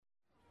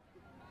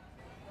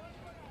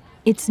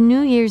It's New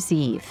Year's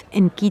Eve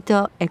in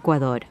Quito,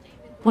 Ecuador,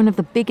 one of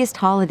the biggest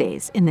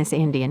holidays in this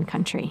Andean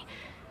country.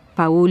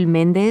 Paul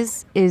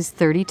Mendez is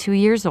 32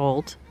 years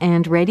old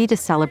and ready to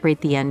celebrate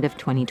the end of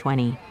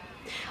 2020.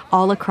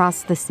 All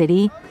across the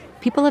city,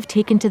 people have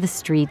taken to the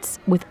streets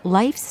with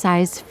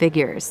life-size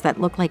figures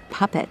that look like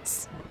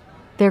puppets.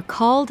 They're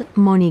called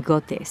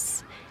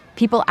monigotes.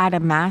 People add a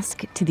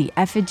mask to the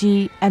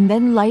effigy and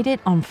then light it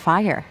on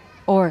fire,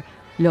 or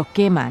lo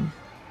queman.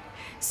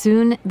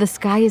 Soon, the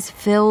sky is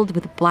filled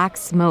with black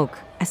smoke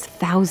as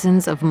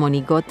thousands of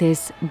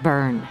monigotes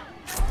burn.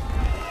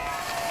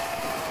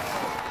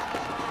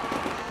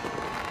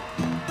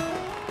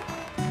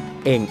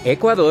 En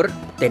Ecuador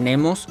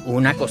tenemos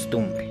una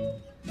costumbre.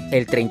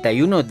 El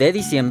 31 de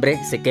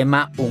diciembre se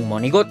quema un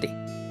monigote.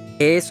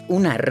 Es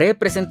una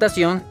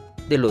representación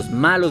de los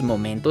malos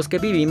momentos que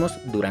vivimos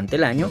durante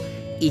el año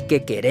y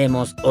que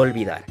queremos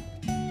olvidar.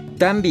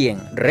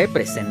 También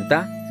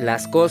representa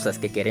las cosas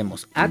que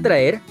queremos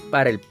atraer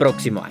para el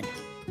próximo año.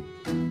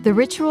 The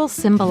ritual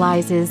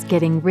symbolizes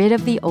getting rid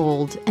of the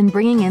old and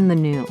bringing in the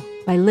new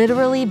by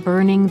literally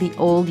burning the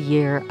old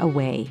year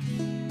away.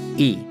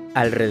 Y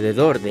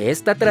alrededor de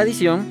esta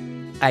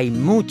tradición hay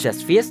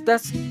muchas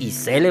fiestas y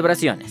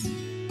celebraciones.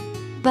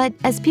 But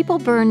as people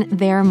burn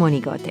their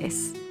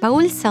monigotes,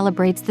 Paul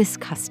celebrates this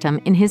custom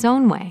in his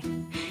own way.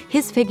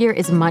 His figure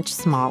is much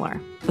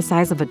smaller, the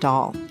size of a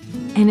doll,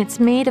 and it's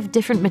made of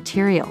different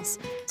materials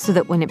so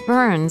that when it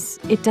burns,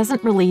 it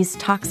doesn't release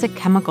toxic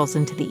chemicals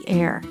into the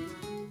air.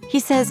 He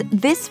says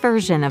this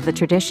version of the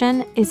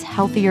tradition is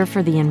healthier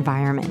for the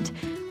environment,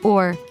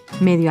 or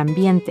medio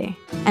ambiente,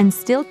 and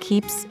still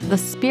keeps the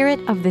spirit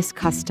of this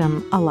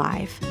custom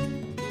alive.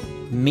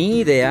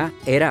 Mi idea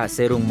era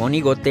hacer un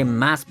monigote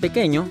más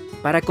pequeño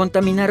para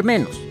contaminar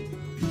menos,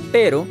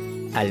 pero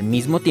al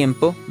mismo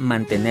tiempo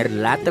mantener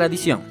la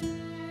tradición.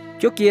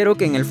 Yo quiero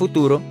que en el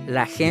futuro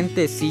la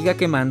gente siga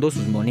quemando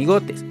sus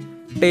monigotes,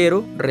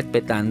 pero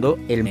respetando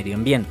el medio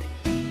ambiente.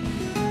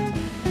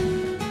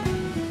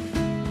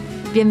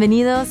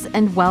 Bienvenidos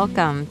and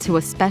welcome to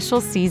a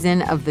special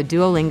season of the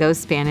Duolingo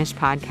Spanish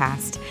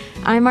podcast.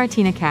 I'm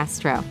Martina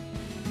Castro.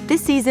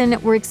 This season,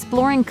 we're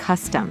exploring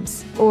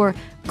customs, or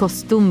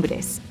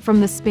costumbres,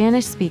 from the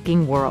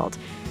Spanish-speaking world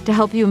to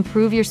help you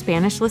improve your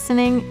Spanish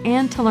listening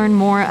and to learn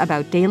more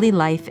about daily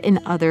life in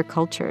other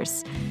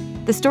cultures.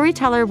 The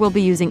storyteller will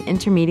be using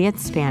intermediate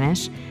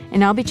Spanish,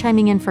 and I'll be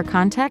chiming in for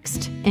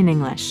context in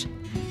English.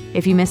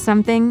 If you miss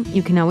something,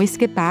 you can always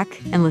skip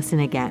back and listen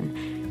again.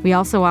 We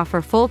also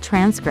offer full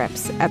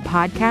transcripts at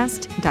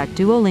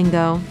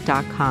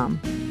podcast.duolingo.com.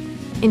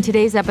 In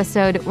today's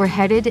episode, we're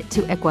headed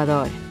to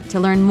Ecuador to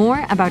learn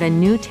more about a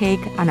new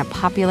take on a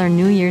popular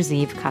New Year's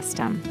Eve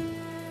custom.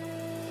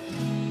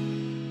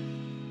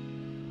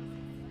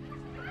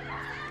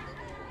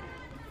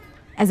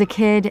 As a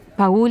kid,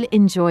 Paul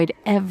enjoyed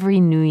every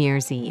New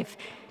Year's Eve.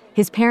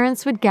 His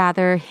parents would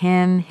gather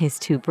him, his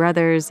two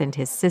brothers, and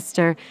his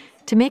sister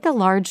to make a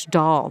large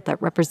doll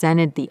that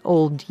represented the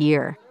old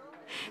year.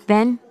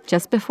 Then,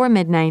 just before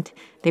midnight,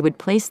 they would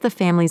place the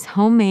family's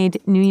homemade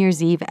New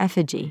Year's Eve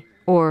effigy,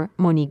 or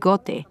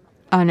monigote,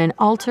 on an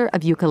altar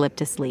of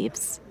eucalyptus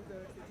leaves.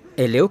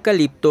 El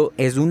eucalipto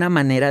es una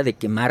manera de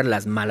quemar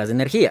las malas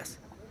energías.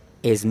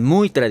 Es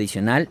muy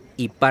tradicional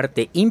y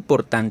parte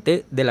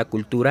importante de la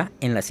cultura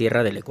en la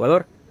Sierra del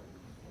Ecuador.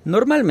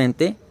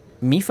 Normalmente,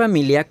 mi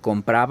familia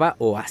compraba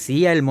o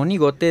hacía el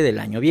monigote del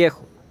año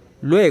viejo.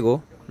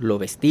 Luego, lo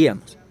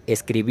vestíamos,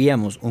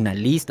 escribíamos una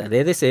lista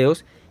de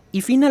deseos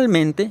y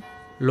finalmente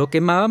lo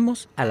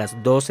quemábamos a las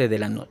 12 de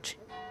la noche.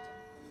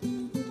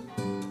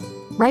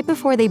 Right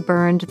before they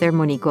burned their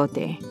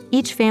monigote,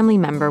 each family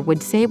member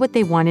would say what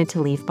they wanted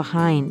to leave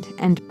behind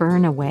and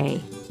burn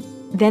away.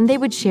 Then they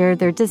would share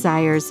their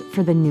desires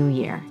for the new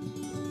year.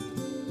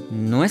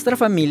 Nuestra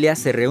familia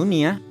se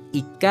reunía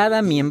y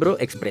cada miembro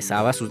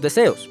expresaba sus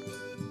deseos.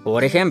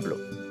 Por ejemplo,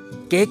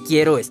 ¿qué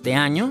quiero este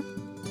año?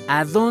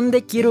 ¿A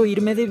dónde quiero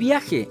irme de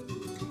viaje?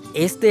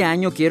 Este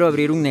año quiero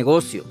abrir un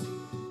negocio.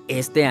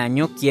 Este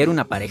año quiero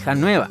una pareja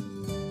nueva.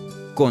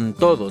 Con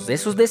todos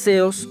esos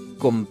deseos,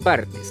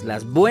 compartes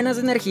las buenas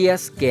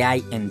energías que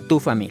hay en tu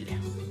familia.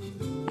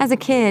 As a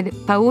kid,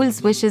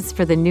 Paul's wishes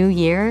for the new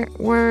year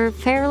were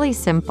fairly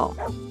simple.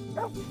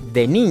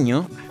 De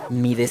niño,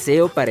 mi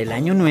deseo para el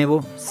año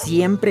nuevo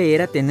siempre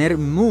era tener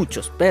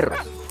muchos perros.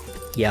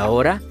 Y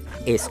ahora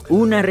es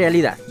una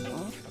realidad.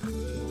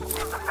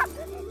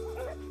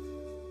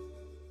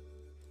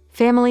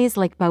 Families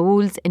like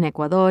Paul's in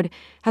Ecuador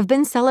have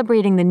been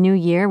celebrating the new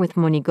year with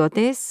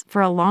monigotes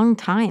for a long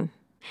time.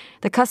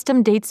 The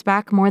custom dates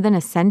back more than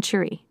a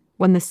century,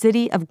 when the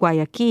city of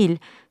Guayaquil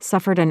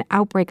suffered an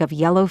outbreak of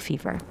yellow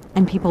fever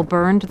and people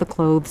burned the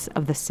clothes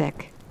of the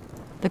sick.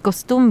 The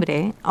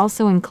costumbre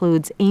also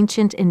includes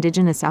ancient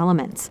indigenous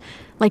elements,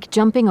 like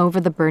jumping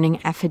over the burning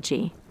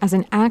effigy as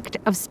an act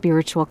of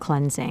spiritual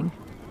cleansing.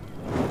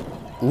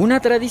 Una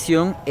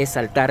tradición es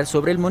saltar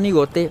sobre el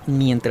monigote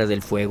mientras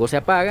el fuego se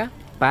apaga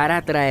para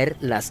atraer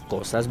las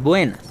cosas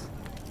buenas.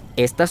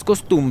 Estas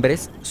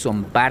costumbres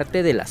son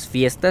parte de las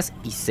fiestas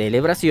y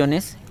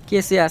celebraciones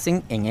que se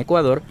hacen en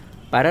Ecuador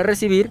para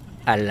recibir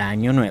al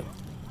Año Nuevo.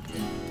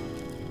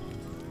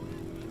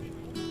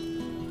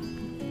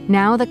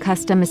 Now the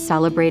custom is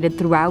celebrated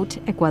throughout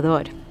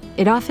Ecuador.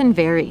 It often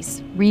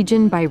varies,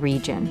 region by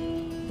region.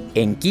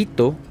 En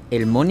Quito,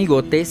 el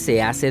monigote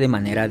se hace de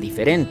manera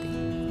diferente,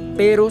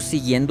 pero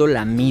siguiendo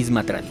la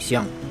misma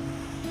tradición.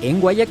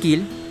 En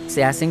Guayaquil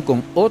se hacen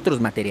con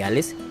otros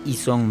materiales y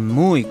son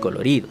muy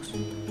coloridos.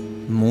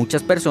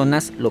 Muchas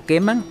personas lo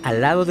queman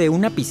al lado de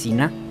una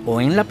piscina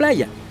o en la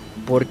playa,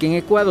 porque en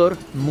Ecuador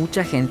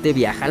mucha gente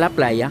viaja a la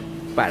playa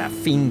para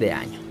fin de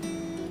año.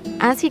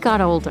 As he got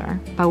older,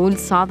 Paul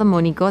saw the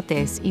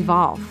monigotes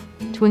evolve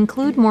to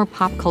include more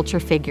pop culture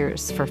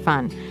figures for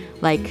fun,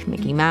 like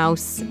Mickey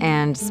Mouse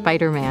and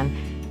Spider-Man.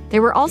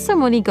 There were also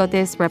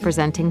monigotes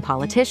representing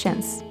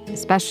politicians,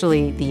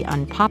 especially the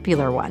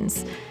unpopular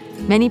ones.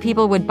 Many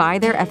people would buy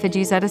their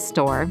effigies at a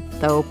store,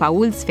 though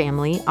Paul's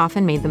family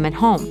often made them at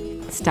home,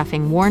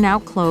 stuffing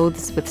worn-out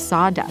clothes with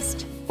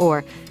sawdust,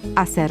 or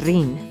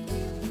acerrín.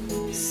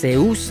 Se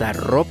usa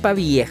ropa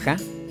vieja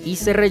y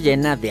se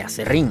rellena de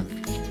acerrín.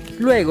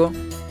 Luego,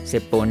 se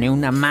pone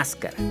una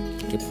máscara,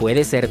 que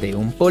puede ser de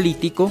un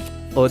político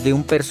o de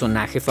un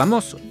personaje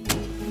famoso.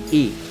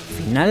 Y,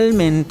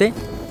 finalmente,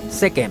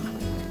 se quema.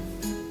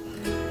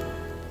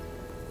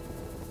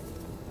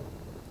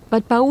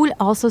 But Paul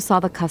also saw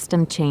the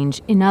custom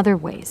change in other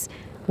ways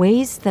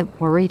that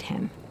worried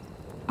him.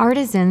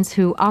 Artisans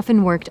who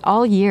often worked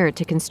all year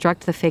to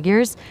construct the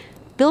figures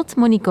built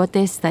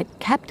monigotes that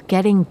kept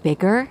getting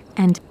bigger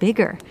and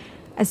bigger,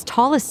 as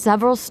tall as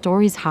several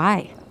stories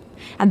high.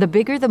 And the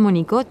bigger the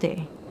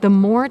monigote, the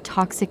more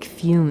toxic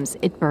fumes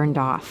it burned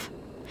off.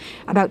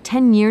 About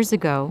 10 years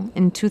ago,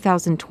 in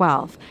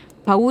 2012,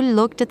 Paul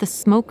looked at the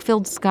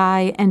smoke-filled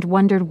sky and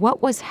wondered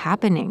what was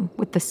happening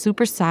with the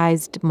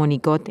supersized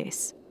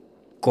monigotes.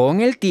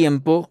 Con el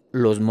tiempo,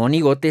 los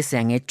monigotes se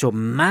han hecho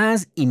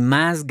más y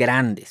más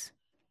grandes.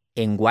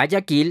 En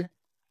Guayaquil,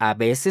 a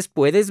veces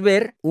puedes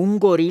ver un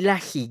gorila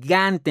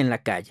gigante en la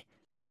calle,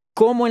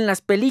 como en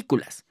las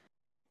películas.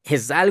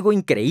 Es algo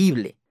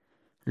increíble.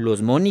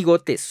 Los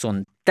monigotes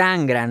son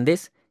tan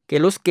grandes que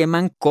los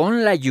queman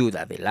con la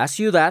ayuda de la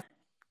ciudad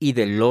y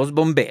de los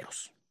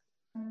bomberos.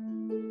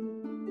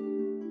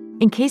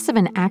 In case of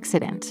an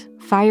accident,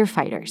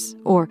 firefighters,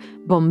 or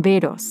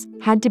bomberos,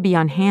 had to be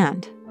on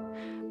hand.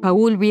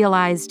 Paul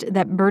realized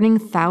that burning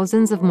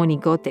thousands of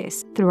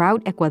monigotes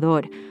throughout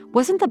Ecuador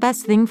wasn't the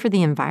best thing for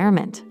the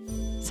environment,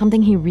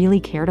 something he really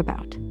cared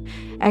about.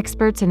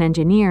 Experts and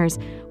engineers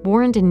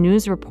warned in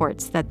news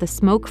reports that the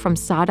smoke from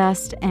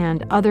sawdust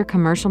and other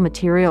commercial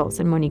materials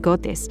in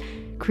monigotes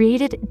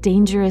created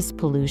dangerous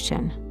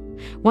pollution.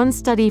 One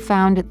study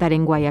found that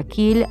in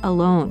Guayaquil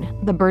alone,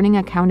 the burning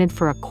accounted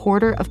for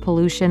 1/4 of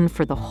pollution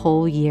for the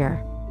whole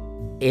year.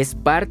 Es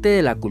parte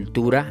de la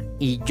cultura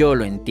y yo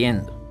lo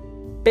entiendo.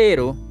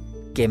 Pero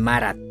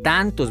quemar a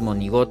tantos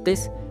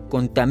monigotes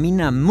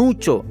contamina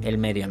mucho el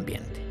medio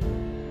ambiente.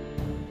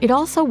 It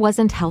also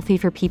wasn't healthy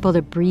for people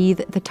to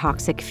breathe the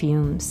toxic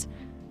fumes.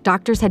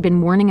 Doctors had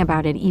been warning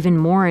about it even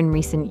more in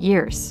recent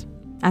years.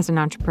 As an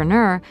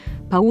entrepreneur,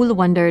 Paul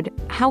wondered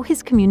how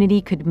his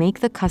community could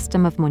make the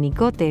custom of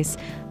monigotes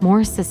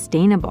more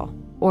sustainable,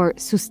 or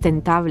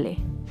sustentable.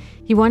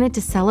 He wanted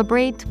to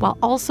celebrate while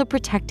also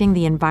protecting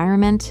the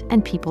environment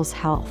and people's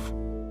health.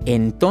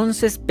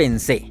 Entonces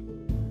pensé,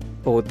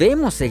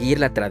 podemos seguir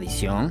la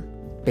tradición,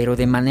 pero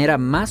de manera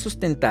más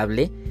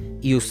sustentable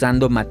y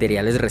usando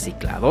materiales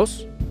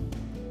reciclados.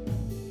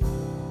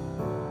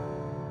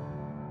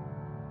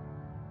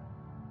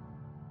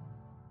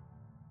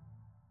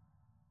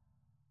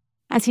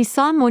 As he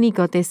saw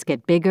monigotes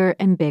get bigger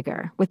and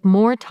bigger with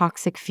more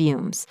toxic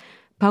fumes,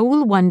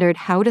 Paul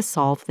wondered how to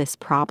solve this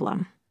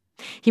problem.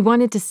 He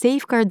wanted to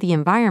safeguard the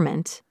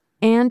environment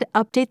and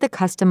update the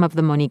custom of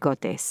the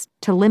monigotes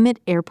to limit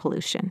air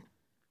pollution.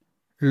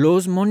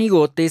 Los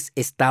monigotes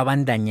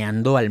estaban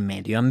dañando al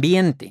medio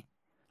ambiente.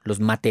 Los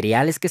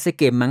materiales que se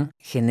queman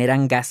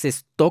generan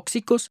gases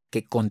tóxicos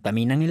que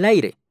contaminan el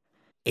aire.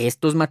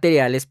 Estos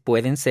materiales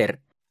pueden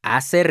ser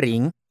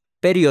acerrín,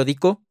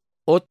 periódico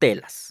o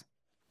telas.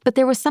 But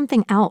there was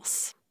something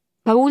else.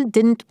 Paul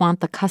didn't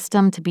want the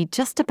custom to be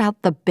just about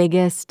the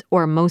biggest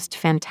or most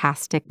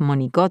fantastic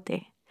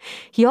monigote.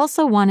 He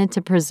also wanted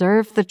to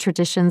preserve the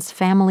tradition's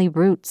family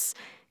roots,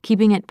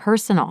 keeping it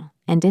personal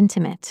and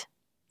intimate.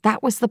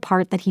 That was the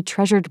part that he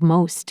treasured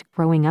most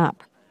growing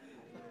up.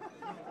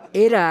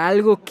 Era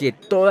algo que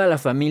toda la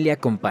familia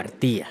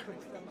compartía.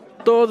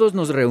 Todos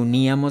nos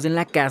reuníamos en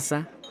la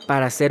casa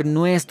para hacer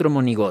nuestro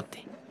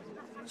monigote.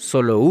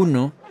 Solo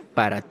uno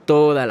para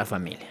toda la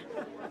familia.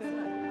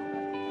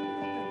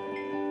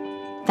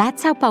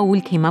 That's how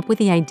Paul came up with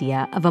the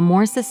idea of a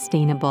more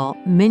sustainable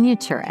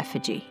miniature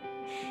effigy.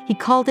 He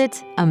called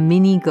it a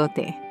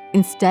minigote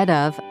instead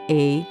of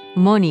a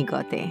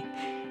monigote.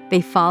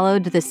 They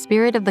followed the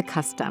spirit of the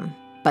custom,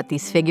 but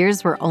these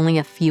figures were only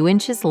a few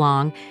inches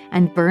long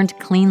and burned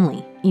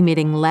cleanly,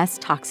 emitting less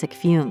toxic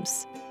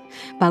fumes.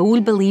 Paul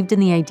believed in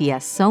the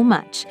idea so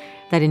much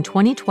that in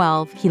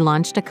 2012 he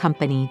launched a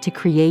company to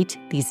create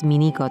these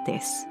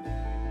minigotes.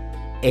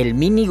 El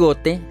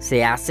minigote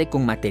se hace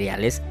con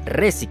materiales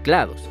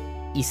reciclados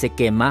y se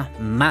quema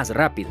más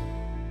rápido.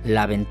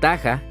 La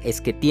ventaja es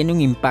que tiene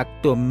un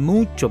impacto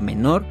mucho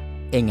menor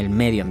en el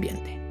medio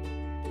ambiente.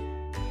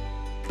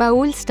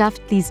 Paul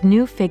stuffed these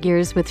new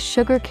figures with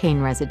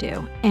sugarcane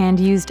residue and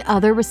used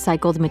other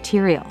recycled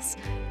materials.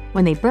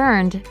 When they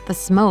burned, the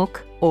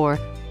smoke, or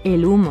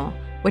el humo,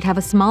 would have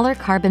a smaller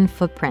carbon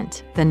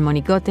footprint than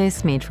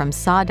monigotes made from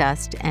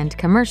sawdust and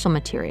commercial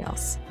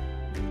materials.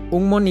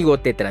 Un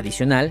monigote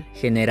tradicional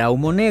genera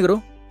humo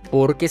negro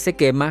porque se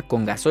quema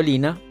con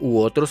gasolina u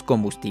otros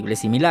combustibles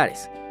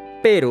similares.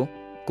 Pero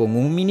con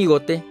un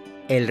minigote,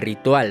 el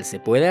ritual se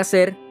puede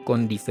hacer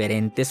con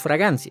diferentes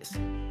fragancias.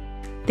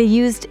 They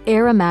used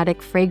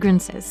aromatic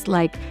fragrances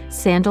like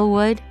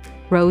sandalwood,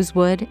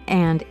 rosewood,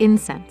 and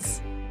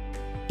incense.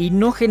 Y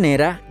no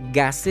genera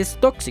gases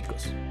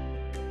tóxicos.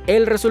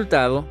 El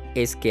resultado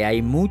es que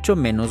hay mucho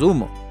menos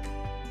humo,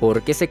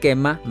 porque se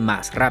quema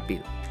más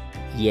rápido,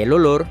 y el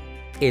olor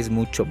es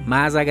mucho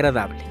más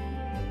agradable.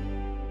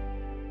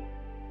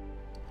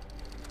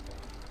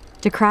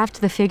 To craft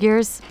the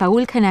figures,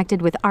 Paul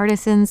connected with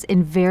artisans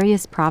in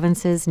various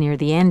provinces near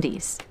the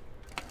Andes.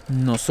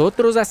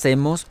 Nosotros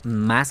hacemos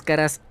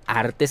máscaras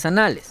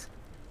artesanales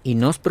y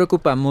nos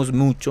preocupamos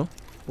mucho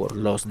por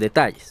los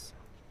detalles.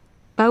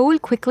 Paul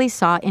quickly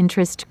saw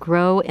interest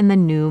grow in the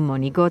new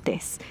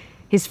monigotes.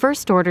 His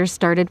first order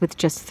started with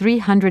just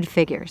 300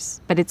 figures,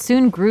 but it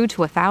soon grew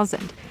to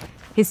 1,000.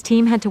 His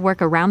team had to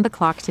work around the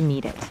clock to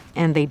meet it,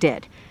 and they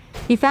did.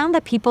 He found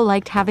that people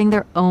liked having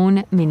their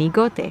own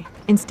minigote,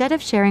 instead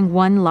of sharing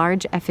one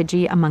large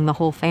effigy among the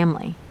whole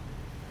family.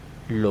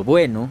 Lo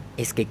bueno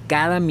es que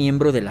cada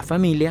miembro de la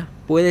familia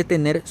puede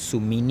tener su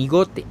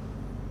minigote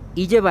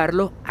y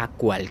llevarlo a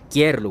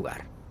cualquier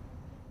lugar.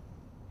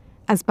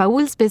 As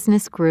Paul's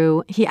business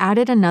grew, he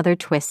added another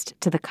twist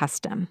to the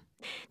custom.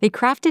 They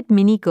crafted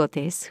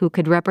minigotes who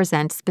could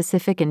represent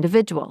specific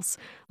individuals,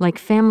 like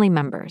family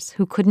members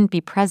who couldn't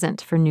be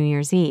present for New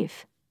Year's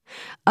Eve.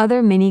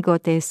 Other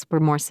minigotes were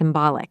more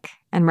symbolic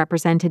and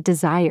represented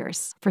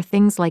desires for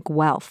things like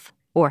wealth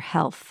or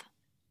health.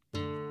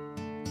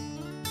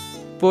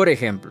 Por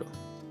ejemplo,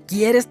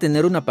 ¿quieres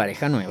tener una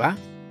pareja nueva?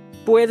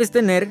 Puedes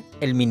tener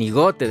el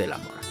minigote del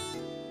amor.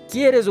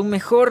 ¿Quieres un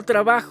mejor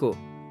trabajo?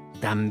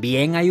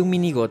 También hay un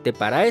minigote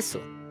para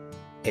eso.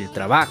 El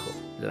trabajo,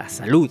 la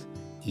salud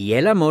y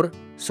el amor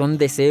son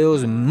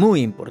deseos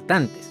muy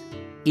importantes,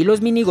 y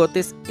los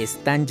minigotes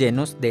están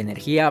llenos de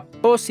energía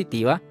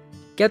positiva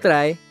que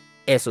atrae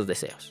esos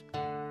deseos.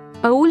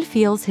 Paul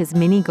feels his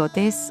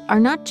minigotes are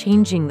not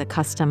changing the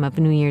custom of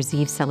New Year's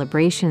Eve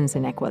celebrations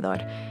in Ecuador.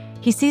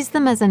 He sees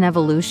them as an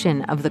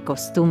evolution of the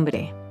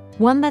costumbre,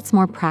 one that's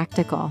more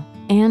practical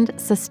and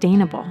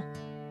sustainable.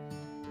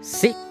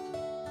 Sí,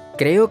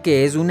 creo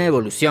que es una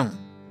evolución,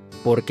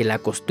 porque la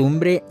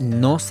costumbre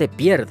no se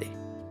pierde.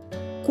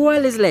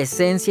 ¿Cuál es la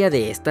esencia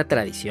de esta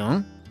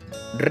tradición?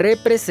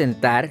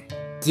 Representar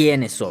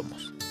quiénes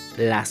somos,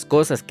 las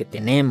cosas que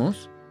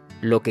tenemos,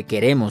 lo que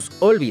queremos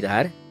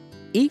olvidar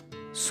y,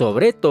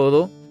 sobre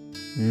todo,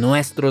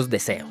 nuestros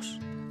deseos.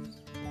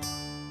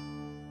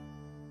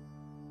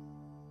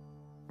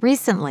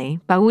 Recently,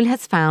 Paul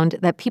has found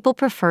that people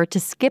prefer to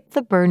skip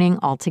the burning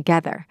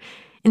altogether.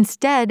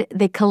 Instead,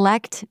 they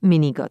collect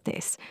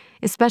minigotes,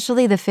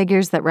 especially the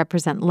figures that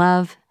represent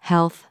love,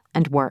 health,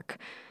 and work,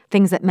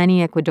 things that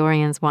many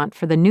Ecuadorians want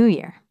for the new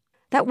year.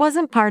 That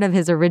wasn't part of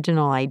his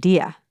original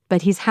idea,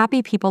 but he's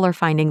happy people are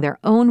finding their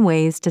own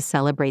ways to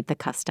celebrate the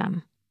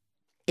custom.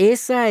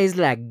 Esa es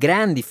la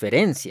gran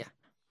diferencia,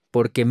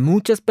 porque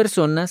muchas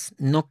personas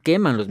no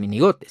queman los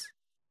minigotes.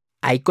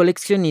 Hay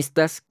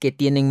coleccionistas que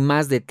tienen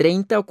más de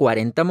 30 o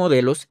 40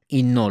 modelos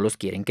y no los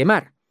quieren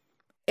quemar.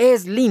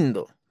 Es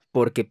lindo,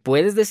 porque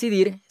puedes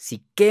decidir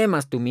si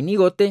quemas tu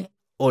minigote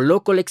o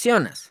lo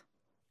coleccionas.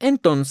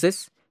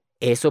 Entonces,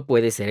 eso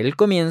puede ser el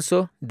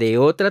comienzo de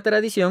otra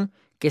tradición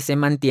que se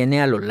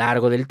mantiene a lo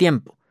largo del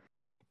tiempo.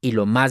 Y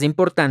lo más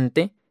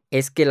importante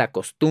es que la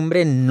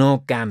costumbre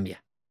no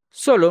cambia,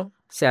 solo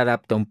se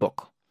adapta un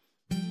poco.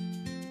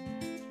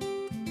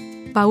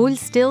 Paul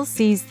still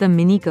sees the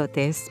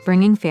minigotes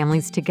bringing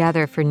families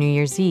together for New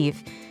Year's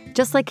Eve,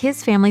 just like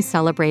his family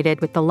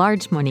celebrated with the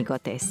large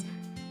monigotes.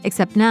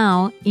 Except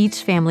now,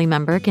 each family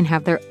member can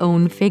have their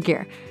own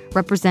figure,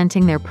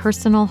 representing their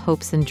personal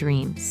hopes and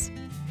dreams.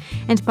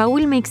 And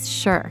Paul makes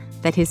sure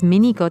that his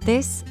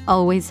minigotes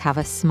always have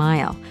a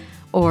smile,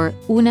 or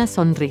una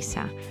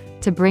sonrisa,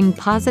 to bring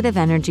positive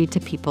energy to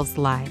people's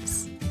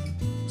lives.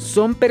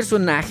 Son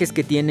personajes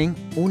que tienen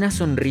una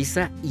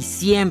sonrisa y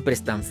siempre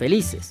están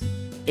felices.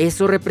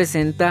 Eso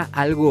representa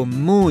algo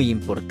muy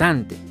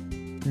importante.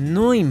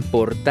 No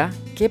importa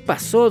qué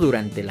pasó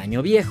durante el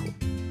año viejo,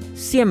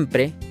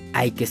 siempre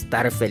hay que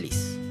estar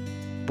feliz,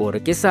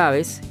 porque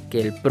sabes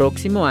que el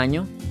próximo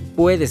año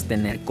puedes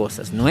tener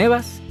cosas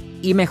nuevas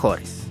y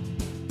mejores.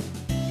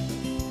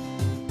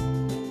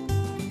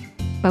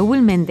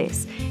 Paul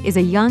Méndez is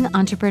a young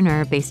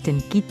entrepreneur based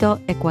in Quito,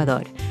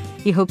 Ecuador.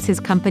 He hopes his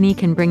company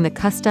can bring the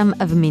custom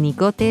of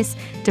minigotes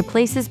to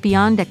places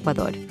beyond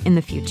Ecuador in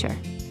the future.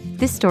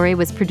 This story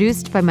was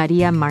produced by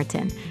Maria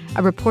Martin,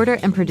 a reporter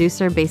and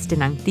producer based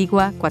in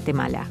Antigua,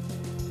 Guatemala.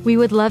 We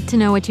would love to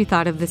know what you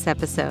thought of this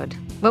episode.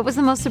 What was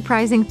the most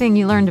surprising thing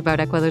you learned about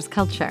Ecuador's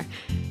culture?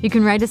 You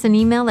can write us an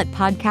email at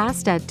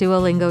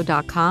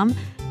podcast@duolingo.com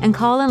and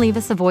call and leave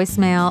us a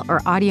voicemail or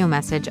audio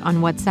message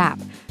on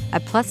WhatsApp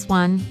at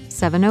 +1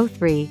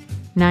 703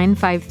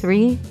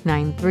 953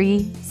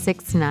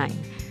 9369.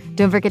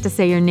 Don't forget to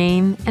say your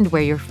name and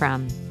where you're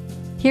from.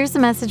 Here's a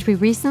message we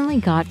recently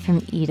got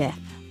from Edith.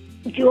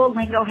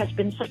 Duolingo has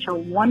been such a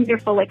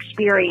wonderful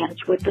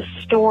experience with the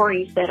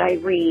stories that I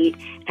read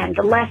and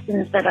the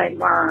lessons that I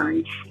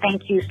learn.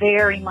 Thank you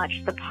very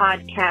much. The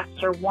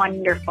podcasts are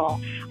wonderful.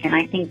 And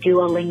I think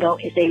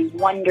Duolingo is a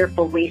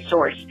wonderful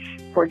resource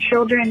for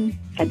children,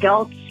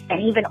 adults,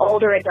 and even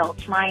older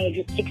adults. My age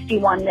is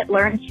 61 that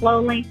learn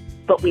slowly,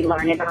 but we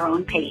learn at our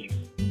own pace.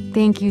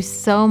 Thank you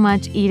so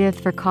much,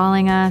 Edith, for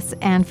calling us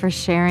and for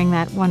sharing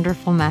that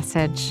wonderful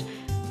message.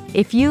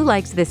 If you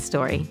liked this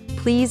story,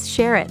 please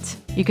share it.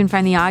 You can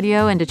find the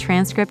audio and a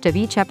transcript of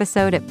each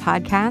episode at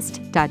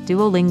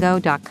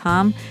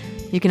podcast.duolingo.com.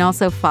 You can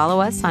also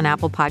follow us on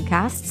Apple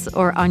Podcasts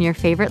or on your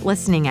favorite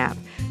listening app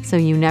so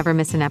you never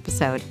miss an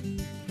episode.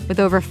 With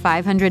over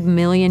 500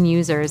 million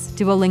users,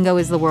 Duolingo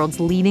is the world's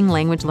leading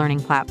language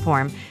learning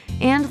platform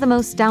and the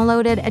most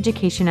downloaded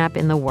education app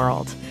in the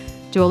world.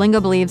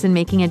 Duolingo believes in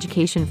making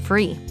education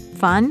free,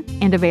 fun,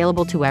 and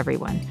available to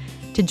everyone.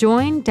 To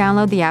join,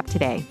 download the app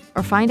today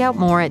or find out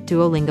more at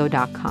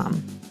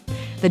duolingo.com.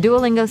 The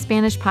Duolingo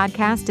Spanish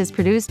podcast is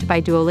produced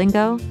by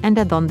Duolingo and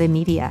Adonde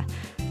Media.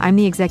 I'm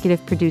the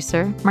executive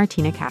producer,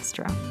 Martina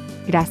Castro.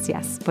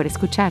 Gracias por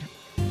escuchar.